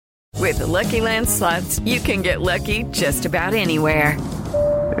With the Lucky Land Slots, you can get lucky just about anywhere.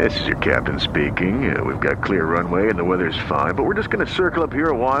 This is your captain speaking. We've got clear runway and the weather's fine, but we're just going to circle up here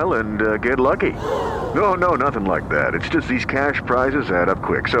a while and get lucky. No, nothing like that. It's just these cash prizes add up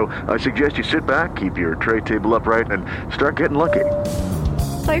quick. So I suggest you sit back, keep your tray table upright, and start getting lucky.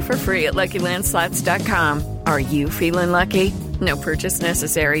 Play for free at LuckyLandSlots.com. Are you feeling lucky? No purchase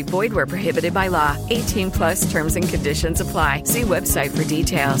necessary. Void where prohibited by law. 18+ terms and conditions apply. See website for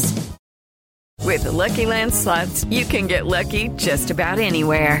details. With the Lucky Land Slots, you can get lucky just about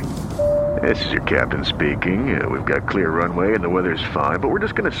anywhere. This is your captain speaking. We've got clear runway and the weather's fine, but we're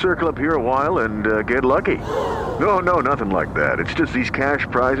just going to circle up here a while and get lucky. No, nothing like that. It's just these cash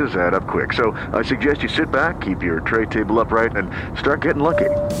prizes add up quick. So I suggest you sit back, keep your tray table upright, and start getting lucky.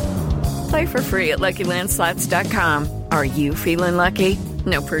 Play for free at LuckyLandSlots.com. Are you feeling lucky?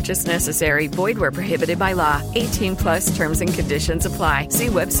 No purchase necessary. Void where prohibited by law. 18+ terms and conditions apply. See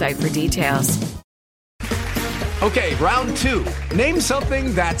website for details. Okay, round two. Name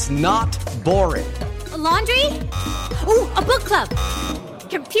something that's not boring. A laundry? Ooh, a book club.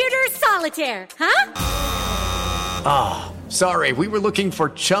 Computer solitaire, huh? Ah, sorry, we were looking for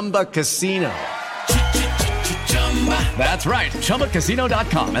Chumba Casino. That's right,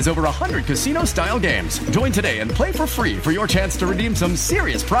 ChumbaCasino.com has over 100 casino-style games. Join today and play for free for your chance to redeem some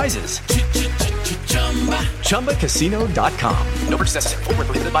serious prizes. ChumbaCasino.com. No purchase necessary. Void where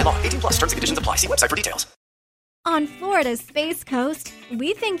prohibited by law. 18+ terms and conditions apply. See website for details. On Florida's Space Coast,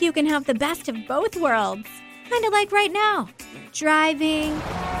 we think you can have the best of both worlds. Kind of like right now. Driving,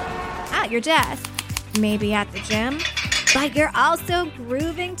 at your desk, maybe at the gym, but you're also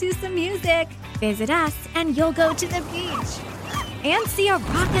grooving to some music. Visit us and you'll go to the beach and see a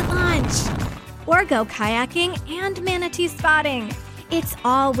rocket launch or go kayaking and manatee spotting. It's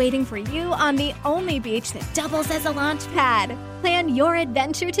all waiting for you on the only beach that doubles as a launch pad. Plan your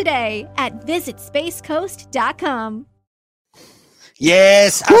adventure today at visitspacecoast.com.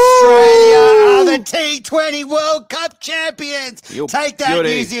 Yes, Australia are the T20 World Cup champions. Take that,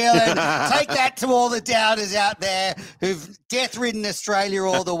 New Zealand. Take that to all the doubters out there who've death-ridden Australia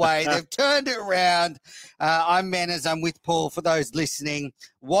all the way. They've turned it around. I'm Manners. I'm with Paul. For those listening,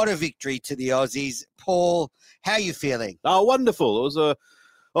 what a victory to the Aussies. Paul, how are you feeling? Oh, wonderful. It was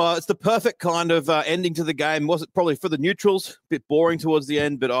it's the perfect kind of ending to the game. Was it probably for the neutrals? A bit boring towards the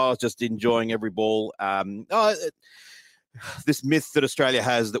end, but I was just enjoying every ball. This myth that Australia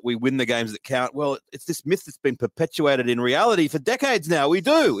has that we win the games that count. Well, it's this myth that's been perpetuated in reality for decades now. We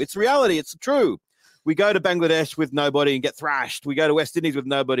do. It's reality. It's true. We go to Bangladesh with nobody and get thrashed. We go to West Indies with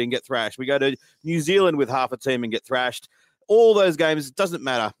nobody and get thrashed. We go to New Zealand with half a team and get thrashed. All those games, it doesn't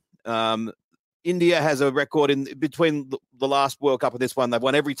matter. India has a record in between the last World Cup and this one. They've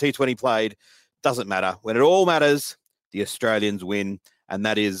won every T20 played. Doesn't matter. When it all matters, the Australians win. And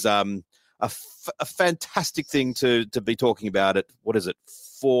that is a fantastic thing to be talking about at,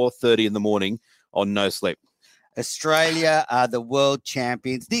 4:30 in the morning on No Sleep. Australia are the world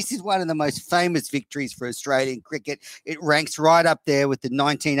champions. This is one of the most famous victories for Australian cricket. It ranks right up there with the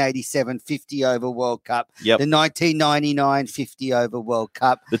 1987 50-over World Cup, the 1999 50-over World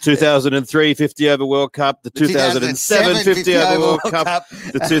Cup, the 2003 50-over World Cup, the 2007 50-over World Cup,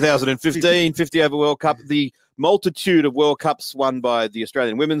 the 2015 50-over World Cup, the multitude of World Cups won by the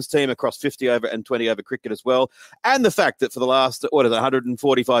Australian women's team across 50-over and 20-over cricket as well. And the fact that for the last,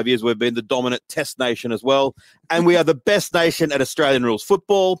 145 years, we've been the dominant test nation as well. And we are the best nation at Australian rules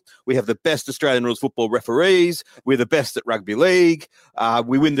football. We have the best Australian rules football referees. We're the best at rugby league.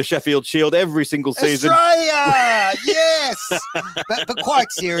 We win the Sheffield Shield every single season. Australia! Yes! But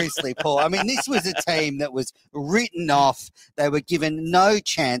quite seriously, Paul, I mean, this was a team that was written off. They were given no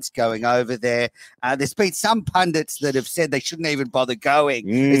chance going over there. There's been some pundits that have said they shouldn't even bother going,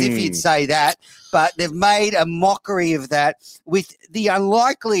 as if you'd say that. But they've made a mockery of that with the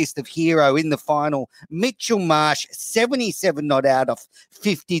unlikeliest of hero in the final, Mitchell Marsh, 77 not out of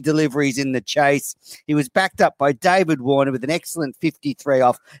 50 deliveries in the chase. He was backed up by David Warner with an excellent 53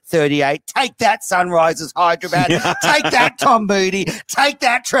 off 38. Take that, Sunrisers Hyderabad. Take that, Tom Moody. Take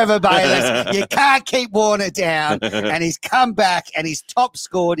that, Trevor Bayliss. You can't keep Warner down. And he's come back and he's top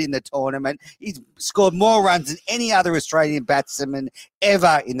scored in the tournament. He's scored more runs than any other Australian batsman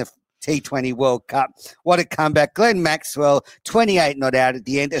ever in the T20 World Cup. What a comeback. Glenn Maxwell, 28 not out at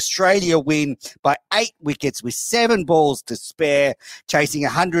the end. Australia win by 8 wickets with 7 balls to spare, chasing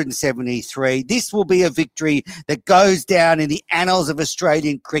 173. This will be a victory that goes down in the annals of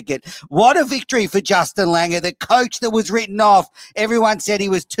Australian cricket. What a victory for Justin Langer, the coach that was written off. Everyone said he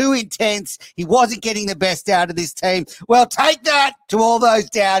was too intense. He wasn't getting the best out of this team. Well, take that to all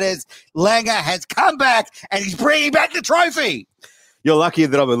those doubters. Langer has come back and he's bringing back the trophy. You're lucky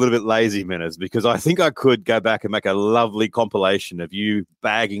that I'm a little bit lazy, Menas, because I think I could go back and make a lovely compilation of you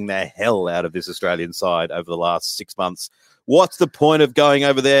bagging the hell out of this Australian side over the last 6 months. What's the point of going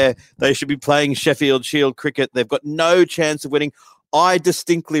over there? They should be playing Sheffield Shield cricket. They've got no chance of winning. I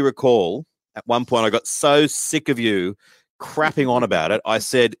distinctly recall at one point I got so sick of you crapping on about it. I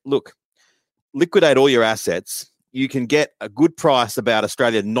said, look, liquidate all your assets. You can get a good price about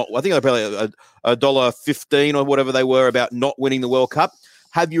Australia not. I think I probably $1.15 or whatever they were about not winning the World Cup.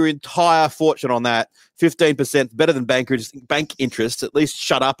 Have your entire fortune on that. 15% better than bank interest. At least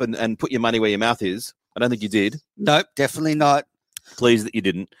shut up and put your money where your mouth is. I don't think you did. Nope, definitely not. Pleased that you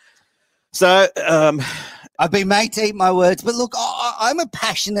didn't. So I've been made to eat my words, but look, I'm a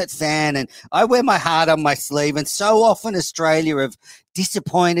passionate fan and I wear my heart on my sleeve. And so often Australia have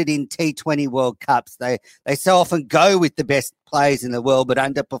disappointed in T20 World Cups. They so often go with the best players in the world but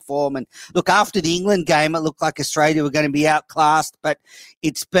underperform. And look, after the England game, it looked like Australia were going to be outclassed, but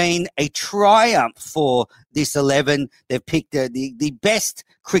it's been a triumph for this 11. They've picked the best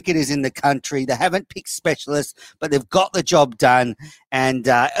cricketers in the country. They haven't picked specialists, but they've got the job done. And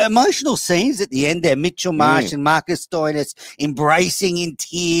emotional scenes at the end there. Mitchell Marsh and Marcus Stoinis embracing in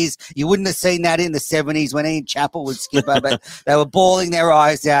tears. You wouldn't have seen that in the 70s when Ian Chappell was skipper, but they were bawling their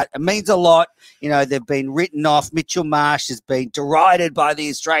eyes out. It means a lot. You know, they've been written off. Mitchell Marsh has been derided by the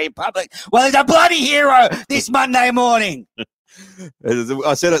Australian public. Well, he's a bloody hero this Monday morning.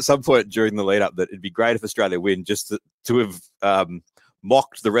 I said at some point during the lead up that it'd be great if Australia win just to have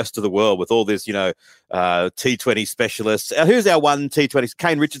mocked the rest of the world with all this, T20 specialists. Who's our one T20?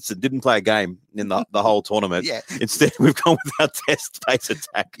 Kane Richardson didn't play a game in the whole tournament. Yeah. Instead, we've gone with our test pace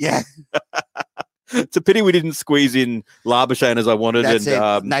attack. Yeah. It's a pity we didn't squeeze in Labuschagne as I wanted. That's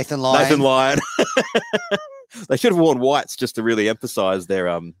and it. Nathan Lyon. They should have worn whites just to really emphasise their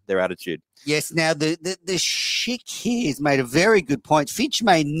attitude. Yes, now the Schick here has made a very good point. Finch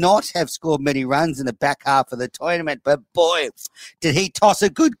may not have scored many runs in the back half of the tournament, but boy, did he toss a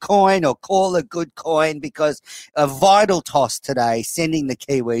good coin or call a good coin, because a vital toss today, sending the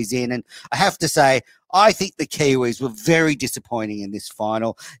Kiwis in. And I have to say, I think the Kiwis were very disappointing in this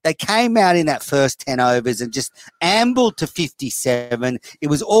final. They came out in that first 10 overs and just ambled to 57. It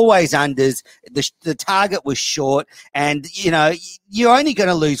was always unders. The target was short. And, you're only going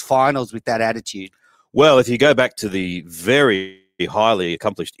to lose finals with that attitude. Well, if you go back to the very highly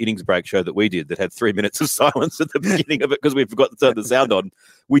accomplished innings break show that we did that had 3 minutes of silence at the beginning of it because we forgot to turn the sound on,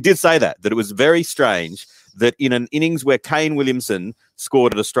 we did say that it was very strange that in an innings where Kane Williamson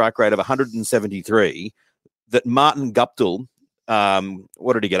scored at a strike rate of 173, that Martin Guptill,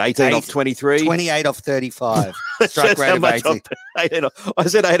 what did he get, 18 off 23? 28 off 35. Strike rate of 80. I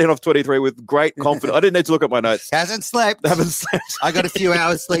said 18 off 23 with great confidence. I didn't need to look at my notes. Haven't slept. I got a few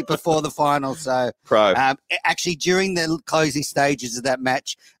hours sleep before the final. So, Pro. Actually, during the closing stages of that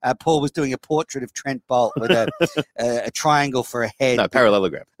match, Paul was doing a portrait of Trent Bolt with a triangle for a head. No,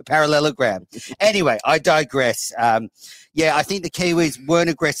 parallelogram. A parallelogram. Anyway, I digress. I think the Kiwis weren't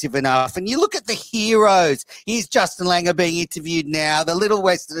aggressive enough. And you look at the heroes. Here's Justin Langer being interviewed now, the little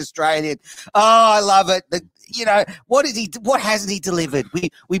Western Australian. Oh, I love it. What hasn't he delivered?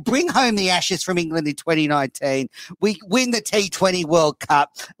 We bring home the Ashes from England in 2019. We win the T20 World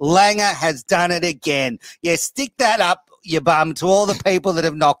Cup. Langer has done it again. Yeah, stick that up your bum to all the people that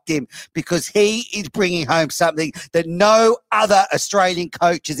have knocked him, because he is bringing home something that no other Australian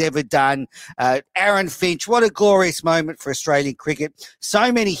coach has ever done. Aaron Finch, what a glorious moment for Australian cricket.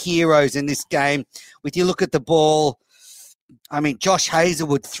 So many heroes in this game. With you look at the ball, I mean, Josh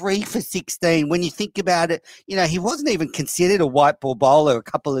Hazlewood, 3 for 16. When you think about it, he wasn't even considered a white ball bowler a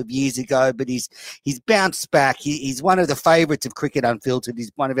couple of years ago, but he's bounced back. He's one of the favourites of Cricket Unfiltered.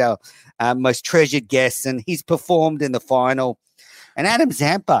 He's one of our most treasured guests, and he's performed in the final. And Adam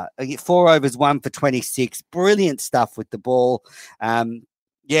Zampa, 4 overs, 1 for 26. Brilliant stuff with the ball.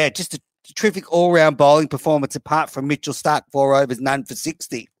 Just a terrific all-round bowling performance, apart from Mitchell Starc, 4 overs, none for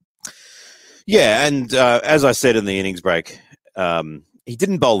 60. Yeah, and as I said in the innings break, he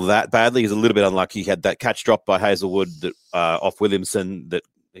didn't bowl that badly. He's a little bit unlucky. He had that catch dropped by Hazlewood off Williamson that,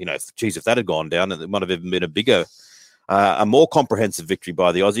 if that had gone down, it might have even been a more comprehensive victory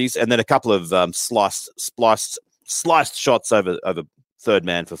by the Aussies. And then a couple of sliced shots over third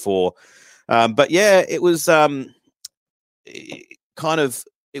man for 4. It was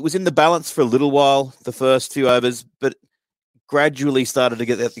it was in the balance for a little while, the first few overs, but gradually started to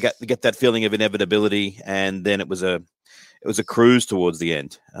get that feeling of inevitability, and then it was a cruise towards the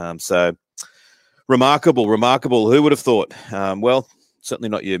end. So remarkable. Who would have thought? Well, certainly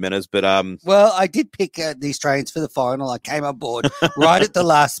not you, Menas, but well, I did pick the Australians for the final. I came on board right at the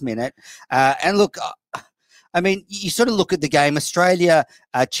last minute, and look, I mean, you sort of look at the game. Australia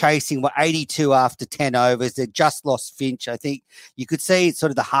chasing 82 after 10 overs. They just lost Finch. I think you could see it's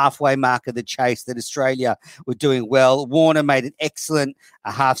sort of the halfway mark of the chase that Australia were doing well. Warner made an excellent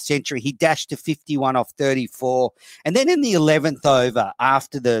half century. He dashed to 51 off 34. And then in the 11th over,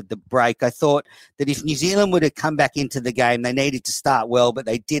 after the break, I thought that if New Zealand were to come back into the game, they needed to start well, but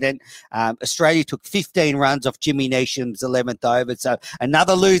they didn't. Australia took 15 runs off Jimmy Neesham's 11th over. So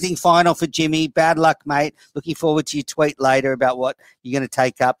another losing final for Jimmy. Bad luck, mate. Looking forward to your tweet later about what you're going to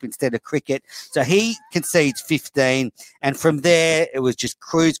take up instead of cricket. So he concedes 15. And from there, it was just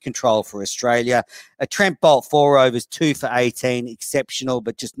cruise control for Australia. Trent Boult, 4 overs, 2 for 18. Exceptional,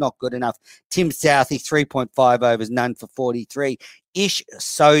 but just not good enough. Tim Southey, 3.5 overs, none for 43. Ish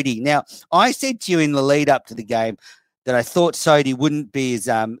Sodhi. Now, I said to you in the lead up to the game that I thought Sodhi wouldn't be as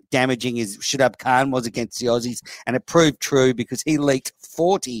damaging as Shadab Khan was against the Aussies, and it proved true because he leaked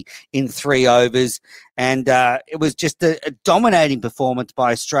 40 in 3 overs, and it was just a dominating performance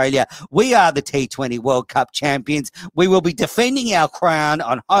by Australia. We are the T20 World Cup champions. We will be defending our crown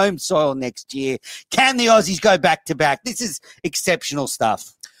on home soil next year. Can the Aussies go back-to-back? This is exceptional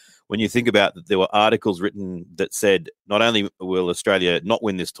stuff. When you think about that, there were articles written that said not only will Australia not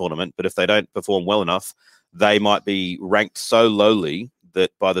win this tournament, but if they don't perform well enough, they might be ranked so lowly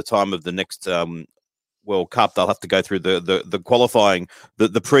that by the time of the next World Cup, they'll have to go through the qualifying,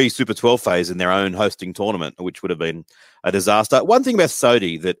 the pre-Super 12 phase in their own hosting tournament, which would have been a disaster. One thing about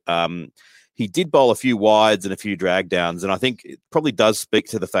Sodhi that he did bowl a few wides and a few drag downs, and I think it probably does speak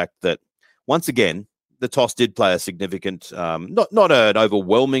to the fact that, once again, the toss did play a significant, not an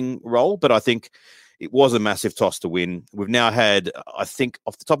overwhelming role, but I think it was a massive toss to win. We've now had, I think,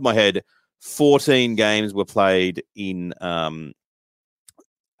 off the top of my head, 14 games were played in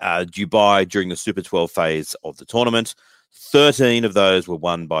Dubai during the Super 12 phase of the tournament. 13 of those were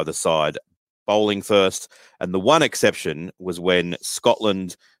won by the side bowling first. And the one exception was when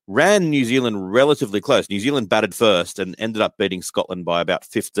Scotland ran New Zealand relatively close. New Zealand batted first and ended up beating Scotland by about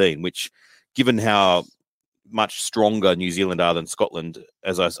 15, which, given how much stronger New Zealand are than Scotland,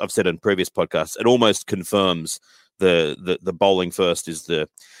 as I've said in previous podcasts, it almost confirms the bowling first is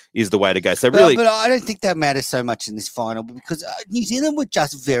the way to go. So really, but I don't think that matters so much in this final because New Zealand were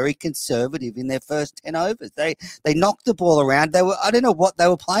just very conservative in their first 10 overs. They knocked the ball around. I don't know what they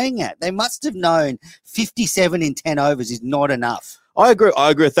were playing at. They must have known 57 in 10 overs is not enough. I agree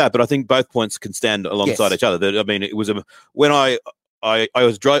with that, but I think both points can stand alongside each other. I mean, it was when I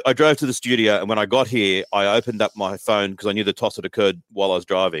drove to the studio, and when I got here, I opened up my phone because I knew the toss had occurred while I was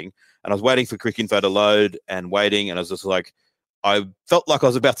driving, and I was waiting for Cricinfo to load and waiting, and I was just like, I felt like I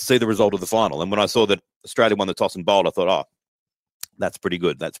was about to see the result of the final. And when I saw that Australia won the toss and bowled, I thought, oh, that's pretty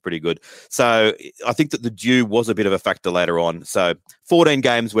good. That's pretty good. So I think that the dew was a bit of a factor later on. So 14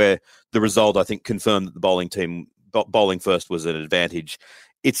 games where the result, I think, confirmed that the bowling team bowling first was an advantage.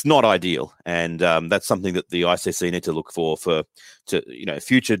 It's not ideal, and that's something that the ICC need to look for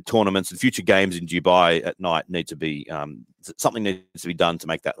future tournaments and future games in Dubai at night. Need to be something needs to be done to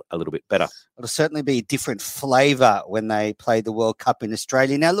make that a little bit better. It'll certainly be a different flavour when they play the World Cup in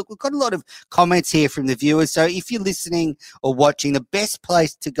Australia. Now, look, we've got a lot of comments here from the viewers. So if you're listening or watching, the best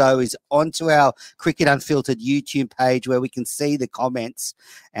place to go is onto our Cricket Unfiltered YouTube page where we can see the comments.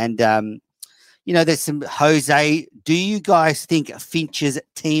 And there's some Jose. Do you guys think Finch's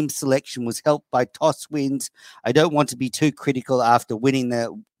team selection was helped by toss wins? I don't want to be too critical after winning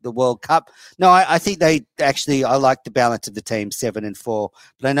the World Cup. No, I think I like the balance of the team, 7 and 4.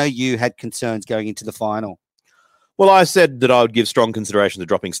 But I know you had concerns going into the final. Well, I said that I would give strong consideration to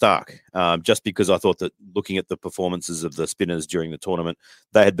dropping Stark, just because I thought that looking at the performances of the spinners during the tournament,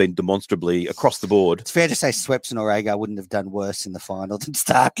 they had been demonstrably across the board. It's fair to say Swepson or Agar wouldn't have done worse in the final than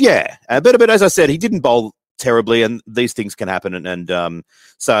Stark. Yeah, but as I said, he didn't bowl terribly, and these things can happen. And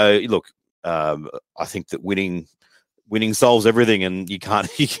so, look, I think that winning solves everything, and you can't.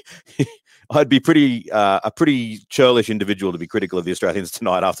 I'd be a pretty churlish individual to be critical of the Australians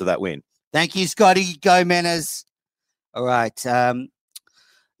tonight after that win. Thank you, Scotty. Go Manners. All right.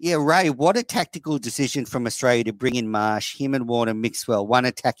 Ray, what a tactical decision from Australia to bring in Marsh, him and Warner mix well, one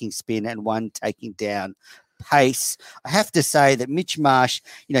attacking spin and one taking down pace. I have to say that Mitch Marsh,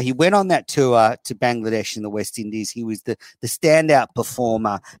 he went on that tour to Bangladesh in the West Indies. He was the standout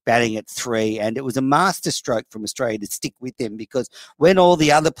performer batting at 3, and it was a masterstroke from Australia to stick with him because when all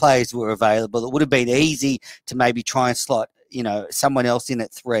the other players were available, it would have been easy to maybe try and slot someone else in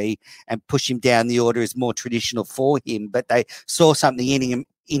at 3 and push him down the order is more traditional for him, but they saw something in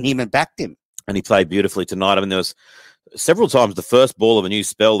him and backed him. And he played beautifully tonight. I mean, there was several times the first ball of a new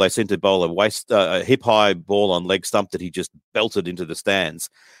spell, they seemed to bowl a hip-high ball on leg stump that he just belted into the stands.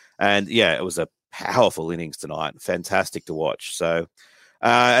 And, yeah, it was a powerful innings tonight. Fantastic to watch. So,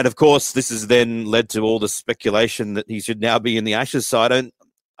 and of course, this has then led to all the speculation that he should now be in the Ashes side.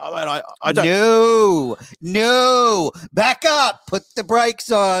 I don't. No. Back up. Put the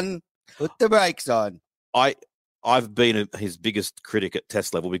brakes on. I've been his biggest critic at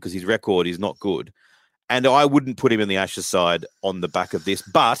Test level because his record is not good. And I wouldn't put him in the Ashes side on the back of this,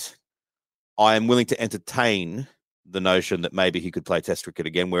 but I am willing to entertain the notion that maybe he could play Test cricket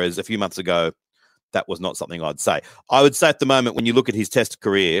again, whereas a few months ago, that was not something I'd say. I would say at the moment, when you look at his Test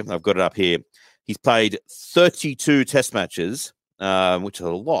career, I've got it up here, he's played 32 Test matches, which is a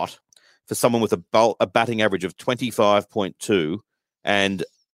lot for someone with a batting average of 25.2 and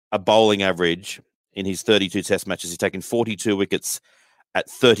a bowling average in his 32 Test matches. He's taken 42 wickets at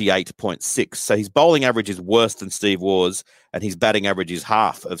 38.6. So his bowling average is worse than Steve Waugh's, and his batting average is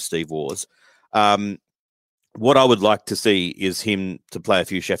half of Steve Waugh's. What I would like to see is him to play a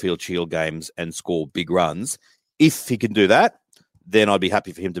few Sheffield Shield games and score big runs. If he can do that, then I'd be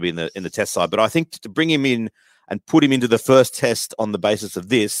happy for him to be in the Test side. But I think to bring him in and put him into the first Test on the basis of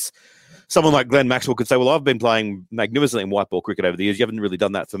this, someone like Glenn Maxwell could say, well, I've been playing magnificently in white ball cricket over the years. You haven't really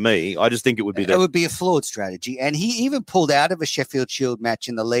done that for me. I just think it would be... It would be a flawed strategy. And he even pulled out of a Sheffield Shield match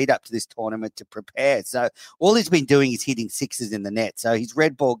in the lead up to this tournament to prepare. So all he's been doing is hitting sixes in the net. So his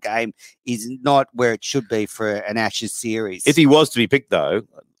red ball game is not where it should be for an Ashes series. If he was to be picked, though,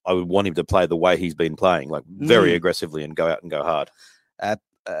 I would want him to play the way he's been playing, like very aggressively and go out and go hard.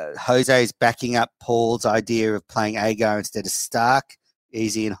 Jose's backing up Paul's idea of playing Agar instead of Stark.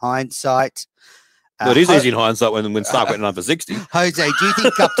 Easy in hindsight. It is easy in hindsight when Stark went 9 for 60. Jose, do you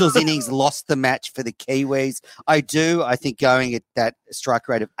think Guptill's innings lost the match for the Kiwis? I do. I think going at that strike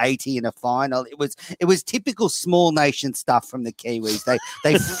rate of 80 in a final, it was typical small nation stuff from the Kiwis.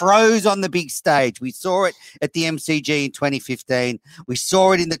 They froze on the big stage. We saw it at the MCG in 2015. We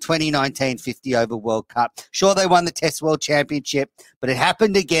saw it in the 2019 50 over World Cup. Sure, they won the Test World Championship, but it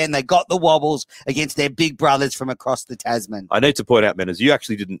happened again. They got the wobbles against their big brothers from across the Tasman. I need to point out, Menners, you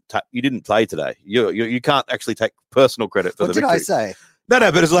actually didn't play today. You can't actually take personal credit for the victory. What did I say?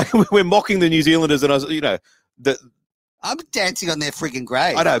 No, but it's like we're mocking the New Zealanders, and I'm dancing on their frigging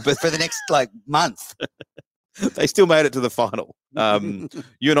grave. I know, but for the next month, they still made it to the final.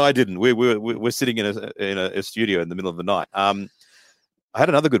 You and I didn't. We're sitting in a studio in the middle of the night. I had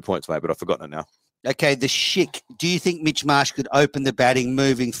another good point to make, but I've forgotten it now. Okay, the Schick. Do you think Mitch Marsh could open the batting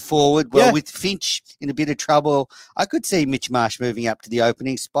moving forward? Well, with Finch in a bit of trouble, I could see Mitch Marsh moving up to the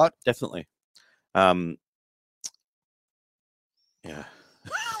opening spot. Definitely.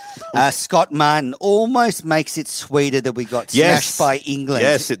 Scott Martin almost makes it sweeter that we got smashed by England.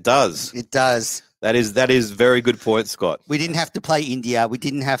 Yes, it does. It does. That is very good point, Scott. We didn't have to play India. We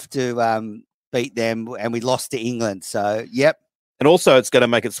didn't have to beat them, and we lost to England. So, yep. And also, it's going to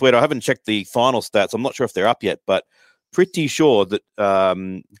make it sweeter. I haven't checked the final stats. I'm not sure if they're up yet, but pretty sure that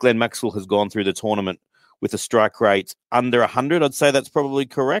Glenn Maxwell has gone through the tournament with a strike rate under 100. I'd say that's probably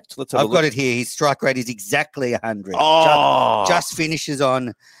correct. I've got it here. His strike rate is exactly 100. Oh. Just finishes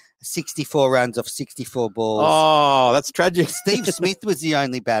on 64 runs off 64 balls. Oh, that's tragic. Steve Smith was the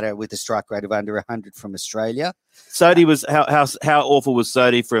only batter with a strike rate of under 100 from Australia. Sodhi was how awful was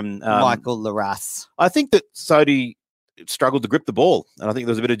Sodhi from Michael Larras? I think that Sodhi struggled to grip the ball, and I think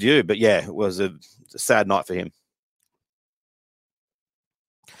there was a bit of due. But yeah, it was a sad night for him.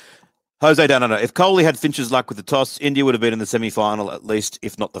 Jose down under. If Kohli had Finch's luck with the toss, India would have been in the semi-final at least,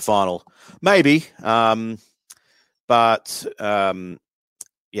 if not the final. Maybe. But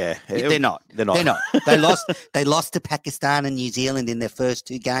yeah. They're not. They lost to Pakistan and New Zealand in their first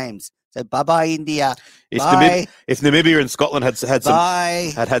two games. So bye-bye, India. If Bye. If Namibia and Scotland had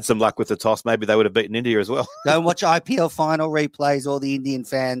some luck with the toss, maybe they would have beaten India as well. Go and watch IPL final replays, all the Indian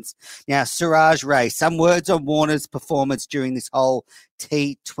fans. Now, Suraj Ray, some words on Warner's performance during this whole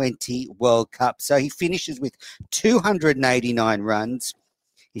T20 World Cup. So he finishes with 289 runs.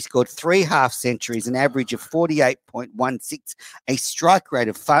 He scored 3 half-centuries, an average of 48.16, a strike rate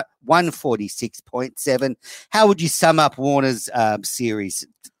of 146.7. How would you sum up Warner's series,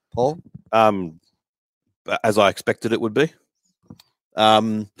 Paul? As I expected it would be.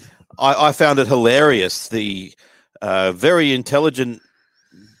 I found it hilarious, the very intelligent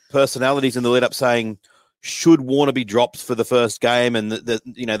personalities in the lead-up saying, should Warner be dropped for the first game? And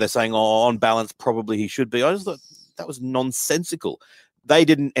they're saying, on balance, probably he should be. I just thought that was nonsensical. They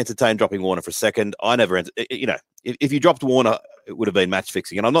didn't entertain dropping Warner for a second. I never, if you dropped Warner, it would have been match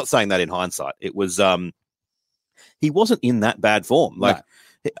fixing. And I'm not saying that in hindsight. It was, he wasn't in that bad form. Like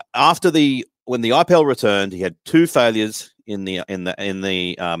when the IPL returned, he had 2 failures for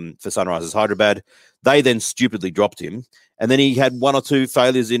Sunrisers Hyderabad. They then stupidly dropped him, and then he had 1 or 2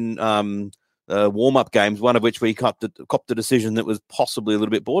 failures in warm-up games, one of which we copped a decision that was possibly a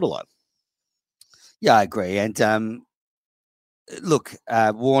little bit borderline. Yeah, I agree. And look,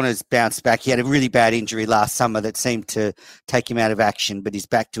 Warner's bounced back. He had a really bad injury last summer that seemed to take him out of action, but he's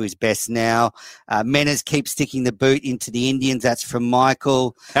back to his best now. Menas keeps sticking the boot into the Indians. That's from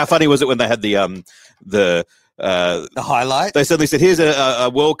Michael. How funny was it when they had the highlight? They suddenly said, here's a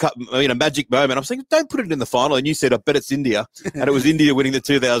World Cup, a magic moment. I'm saying, don't put it in the final. And you said, I bet it's India. And it was India winning the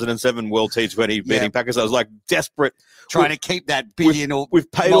 2007 World T20, beating Pakistan. I was like desperate. Trying to keep that billion We've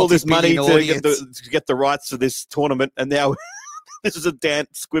paid all this money to get the rights for this tournament. And now this is a damn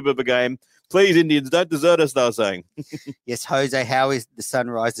squib of a game. Please, Indians, don't desert us, they were saying. Yes, Jose, how is the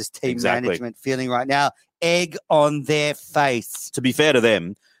Sunrisers team Exactly. management feeling right now? Egg on their face. To be fair to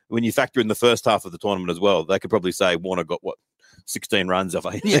them, when you factor in the first half of the tournament as well, they could probably say Warner got, 16 runs off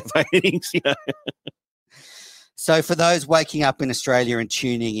 8 innings. So for those waking up in Australia and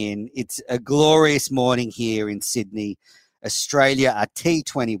tuning in, it's a glorious morning here in Sydney. Australia are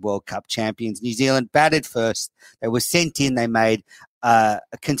T20 World Cup champions. New Zealand batted first. They were sent in. They made a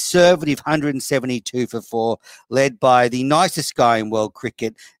conservative 172 for 4, led by the nicest guy in world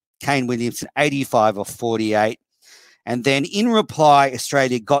cricket, Kane Williamson, 85 off 48. And then in reply,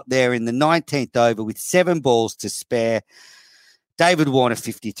 Australia got there in the 19th over with 7 balls to spare. David Warner,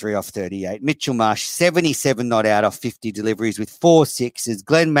 53 off 38. Mitchell Marsh, 77 not out off 50 deliveries with 4 sixes.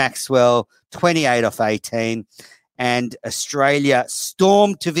 Glenn Maxwell, 28 off 18. And Australia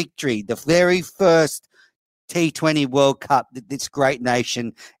stormed to victory. The very first T20 World Cup that this great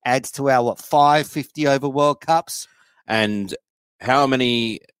nation adds to our, 5 50 over World Cups? And how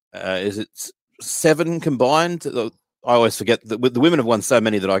many, is it 7 combined? I always forget. The women have won so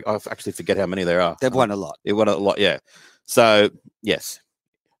many that I actually forget how many there are. They've won a lot. They've won a lot, yeah. So, yes,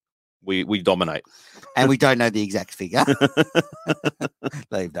 we dominate. And we don't know the exact figure.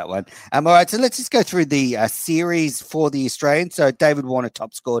 Leave that one. All right, so let's just go through the series for the Australians. So David Warner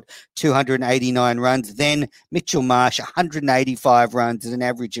top scored 289 runs. Then Mitchell Marsh, 185 runs at an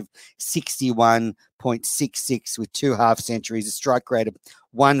average of 61.66 with 2 half centuries, a strike rate of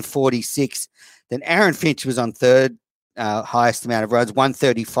 146. Then Aaron Finch was on third. Highest amount of runs,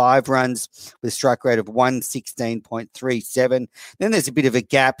 135 runs with a strike rate of 116.37. Then there's a bit of a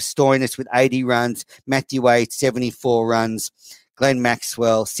gap. Stoinis with 80 runs, Matthew Wade 74 runs, Glenn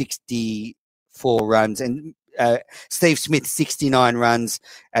Maxwell 64 runs, and Steve Smith 69 runs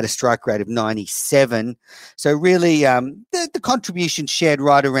at a strike rate of 97. So really the contribution shared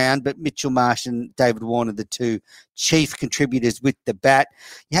right around, but Mitchell Marsh and David Warner, the 2 chief contributors with the bat.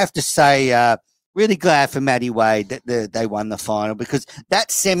 You have to say really glad for Matty Wade that they won the final, because that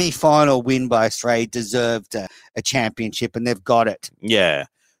semi-final win by Australia deserved a championship, and they've got it. Yeah,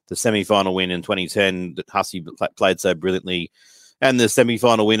 the semi-final win in 2010 that Hussey played so brilliantly, and the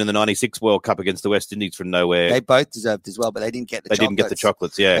semi-final win in the 96 World Cup against the West Indies from nowhere. They both deserved as well, but they didn't get the chocolates. They didn't get the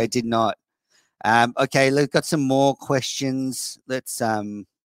chocolates, yeah. They did not. Okay, we've got some more questions. Let's,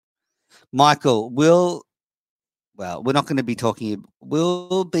 Michael, we're not going to be talking.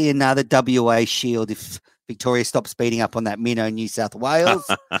 Will be another WA Shield if Victoria stops beating up on that minnow New South Wales.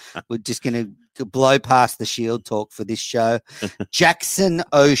 We're just going to blow past the Shield talk for this show. Jackson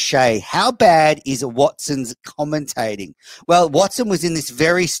O'Shea, how bad is Watson's commentating? Well, Watson was in this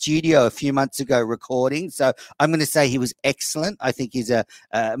very studio a few months ago recording, so I'm going to say he was excellent. I think he's a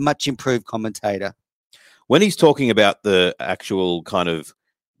much improved commentator. When he's talking about the actual kind of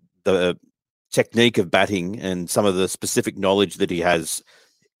the technique of batting and some of the specific knowledge that he has,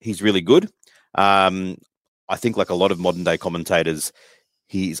 he's really good. I think like a lot of modern day commentators,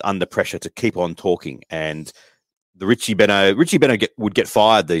 he's under pressure to keep on talking. And the Richie Beno would get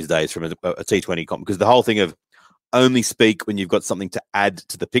fired these days from a T20 comp, because the whole thing of only speak when you've got something to add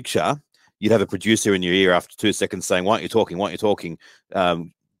to the picture, you'd have a producer in your ear after 2 seconds saying, why aren't you talking? Why aren't you talking?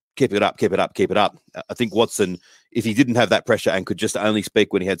 Keep it up, keep it up, keep it up. I think Watson, if he didn't have that pressure and could just only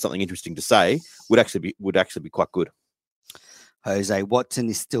speak when he had something interesting to say, would actually be quite good. Jose, Watson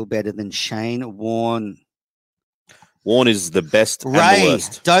is still better than Shane Warne. Warne is the best and the Ray,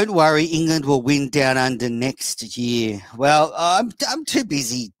 worst. don't worry, England will win down under next year. Well, I'm too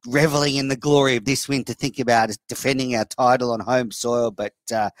busy reveling in the glory of this win to think about defending our title on home soil, but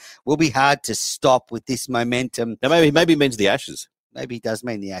will be hard to stop with this momentum. Now maybe it means the Ashes. Maybe he does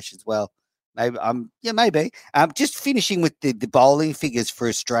mean the Ashes. Well, maybe. Maybe. Just finishing with the bowling figures for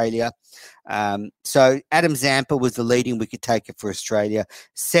Australia. So Adam Zampa was the leading wicket taker for Australia.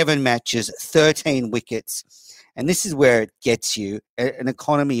 7 matches, 13 wickets. And this is where it gets you. An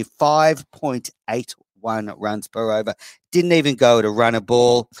economy of 5.81. 1 runs per over. Didn't even go to run a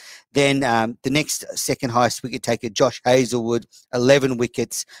ball. Then the next second highest wicket taker, Josh Hazlewood, 11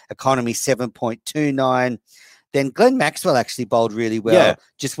 wickets, economy 7.29. Then Glenn Maxwell actually bowled really well. Yeah.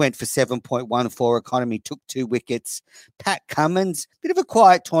 Just went for 7.14. Economy took 2 wickets. Pat Cummins, bit of a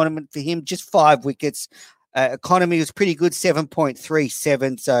quiet tournament for him, just 5 wickets. Economy was pretty good,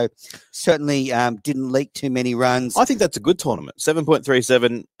 7.37. So certainly didn't leak too many runs. I think that's a good tournament,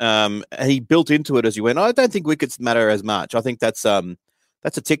 7.37. He built into it as you went. I don't think wickets matter as much. I think that's a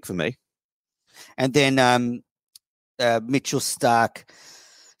tick for me. And then Mitchell Starc,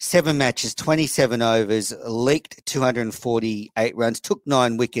 7 matches, 27 overs, leaked 248 runs, took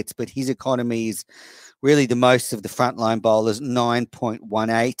 9 wickets, but his economy is really the most of the frontline bowlers,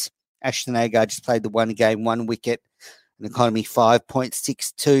 9.18. Ashton Agar just played the 1 game, 1 wicket, an economy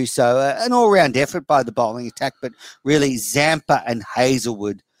 5.62. So an all-round effort by the bowling attack, but really Zampa and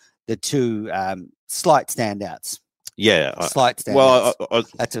Hazlewood, the 2 slight standouts. Yeah. Slight standouts. Well,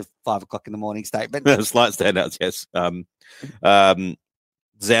 that's a 5 o'clock in the morning statement. Slight standouts, yes.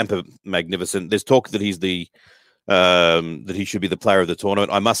 Zampa, magnificent. There's talk that he's that he should be the player of the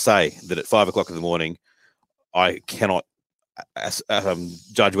tournament. I must say that at 5 o'clock in the morning, I cannot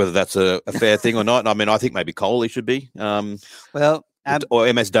judge whether that's a fair thing or not. I mean, I think maybe Kohli should be. Or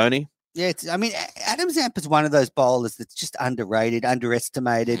MS Dhoni. Yeah, Adam Zampa's one of those bowlers that's just underrated,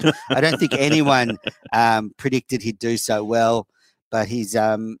 underestimated. I don't think anyone predicted he'd do so well, but he's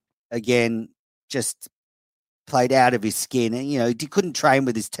again just played out of his skin. And, he couldn't train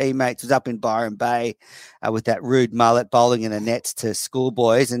with his teammates. Was up in Byron Bay with that rude mullet bowling in the nets to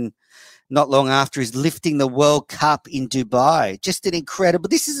schoolboys. And not long after, he's lifting the World Cup in Dubai. Just an incredible.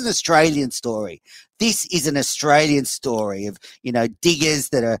 This is an Australian story. This is an Australian story of, diggers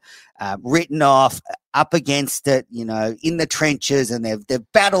that are written off, up against it, in the trenches, and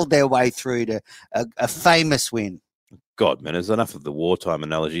they've battled their way through to a famous win. God, man, there's enough of the wartime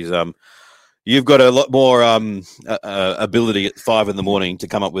analogies. You've got a lot more ability at 5 in the morning to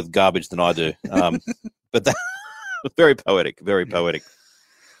come up with garbage than I do. But that very poetic, very poetic.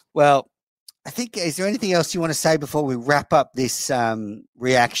 Well, I think, is there anything else you want to say before we wrap up this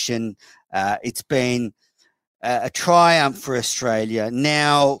reaction? It's been a triumph for Australia.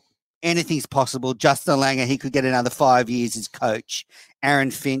 Now, anything's possible. Justin Langer, he could get another 5 years as coach. Aaron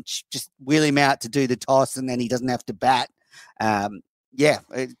Finch, just wheel him out to do the toss and then he doesn't have to bat.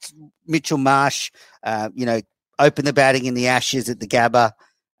 It's Mitchell Marsh, open the batting in the Ashes at the Gabba.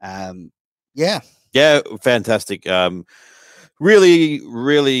 Yeah, fantastic. Really,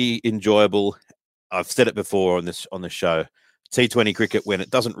 really enjoyable. I've said it before on the show. T20 cricket, when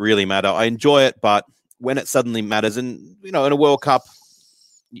it doesn't really matter, I enjoy it, but when it suddenly matters, and in a World Cup,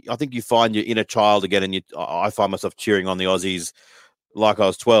 I think you find your inner child again, and I find myself cheering on the Aussies like I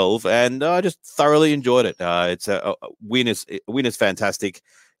was 12, and I just thoroughly enjoyed it. It's a win is fantastic.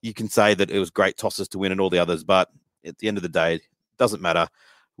 You can say that it was great tosses to win and all the others, but at the end of the day, it doesn't matter.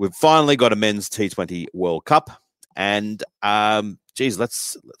 We've finally got a men's T20 World Cup, and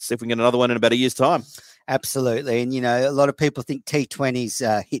let's see if we can get another one in about a year's time. Absolutely. And, a lot of people think T20's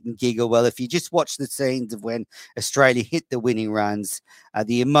hit and giggle. Well, if you just watch the scenes of when Australia hit the winning runs,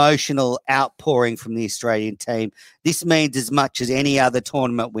 the emotional outpouring from the Australian team, this means as much as any other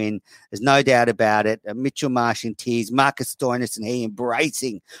tournament win. There's no doubt about it. Mitchell Marsh in tears, Marcus Stoinis and he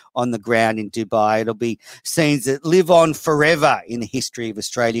embracing on the ground in Dubai. It'll be scenes that live on forever in the history of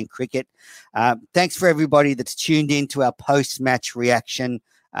Australian cricket. Thanks for everybody that's tuned in to our post-match reaction.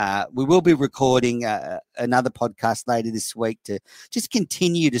 We will be recording another podcast later this week to just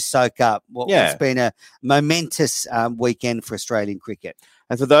continue to soak up what's been a momentous weekend for Australian cricket.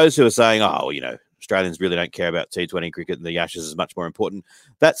 And for those who are saying, Australians really don't care about T20 cricket and the Ashes is much more important,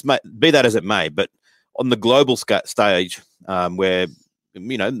 be that as it may, but on the global stage where,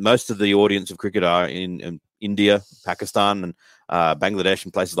 most of the audience of cricket are in India, Pakistan and Bangladesh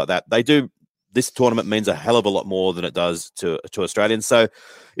and places like that, this tournament means a hell of a lot more than it does to Australians. So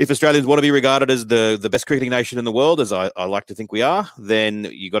if Australians want to be regarded as the best cricketing nation in the world, as I like to think we are, then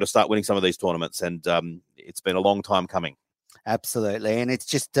you got to start winning some of these tournaments. And it's been a long time coming. Absolutely. And it's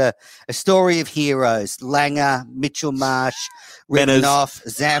just a story of heroes. Langer, Mitchell Marsh, written off,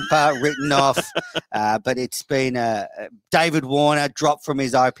 Zampa, written off. But it's been David Warner dropped from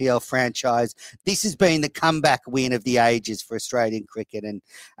his IPL franchise. This has been the comeback win of the ages for Australian cricket. And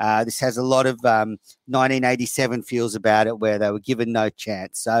this has a lot of 1987 feels about it, where they were given no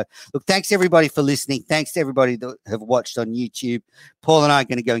chance. So, look, thanks everybody for listening. Thanks to everybody that have watched on YouTube. Paul and I are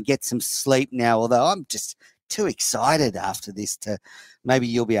going to go and get some sleep now, although I'm just too excited after this to maybe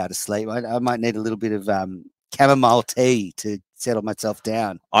you'll be able to sleep. I might need a little bit of chamomile tea to settle myself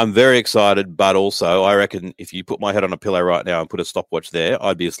down. I'm very excited, but also I reckon if you put my head on a pillow right now and put a stopwatch there,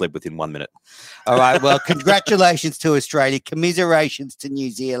 I'd be asleep within 1 minute. All right. Well, congratulations to Australia. Commiserations to New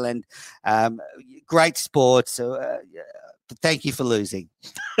Zealand. Great sport. So thank you for losing.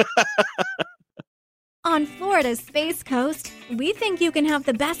 On Florida's Space Coast, we think you can have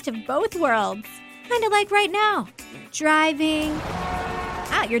the best of both worlds. Kind of like right now. Driving,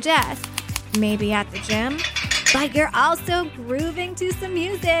 at your desk, maybe at the gym, but you're also grooving to some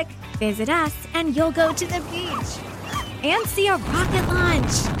music. Visit us and you'll go to the beach and see a rocket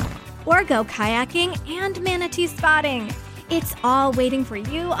launch. Or go kayaking and manatee spotting. It's all waiting for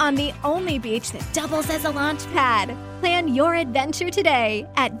you on the only beach that doubles as a launch pad. Plan your adventure today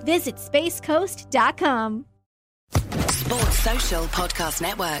at visitspacecoast.com. Sports Social Podcast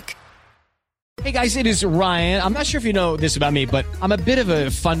Network. Hey guys, it is Ryan. I'm not sure if you know this about me, but I'm a bit of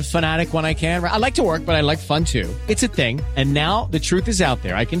a fun fanatic when I can. I like to work, but I like fun too. It's a thing. And now the truth is out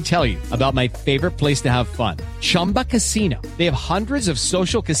there. I can tell you about my favorite place to have fun. Chumba Casino. They have hundreds of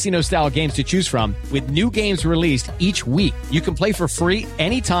social casino style games to choose from with new games released each week. You can play for free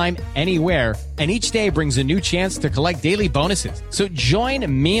anytime, anywhere. And each day brings a new chance to collect daily bonuses. So join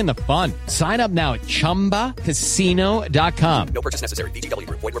me in the fun. Sign up now at ChumbaCasino.com. No purchase necessary. VGW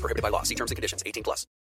Group. Void where prohibited by law. See terms and conditions. 18+.